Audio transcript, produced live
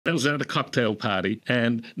I was at a cocktail party,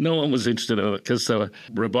 and no one was interested in it because there were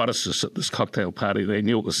roboticists at this cocktail party. They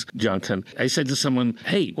knew it was junk. And I said to someone,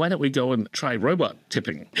 hey, why don't we go and try robot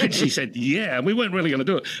tipping? And she said, yeah. And we weren't really going to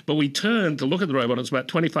do it. But we turned to look at the robot. It was about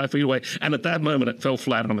 25 feet away. And at that moment, it fell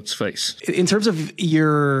flat on its face. In terms of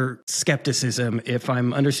your skepticism, if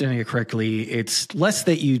I'm understanding it correctly, it's less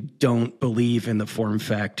that you don't believe in the form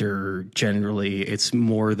factor generally. It's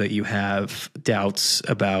more that you have doubts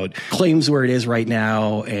about claims where it is right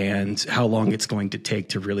now and how long it's going to take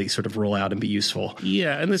to really sort of roll out and be useful.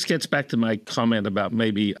 Yeah, and this gets back to my comment about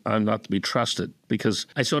maybe I'm not to be trusted, because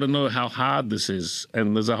I sort of know how hard this is.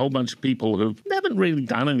 And there's a whole bunch of people who haven't really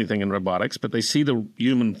done anything in robotics, but they see the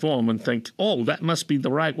human form and think, oh, that must be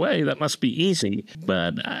the right way. That must be easy.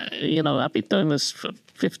 But, I've been doing this for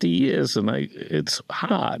 50 years, and it's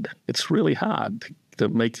hard. It's really hard to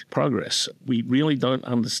make progress. We really don't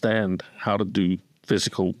understand how to do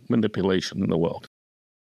physical manipulation in the world.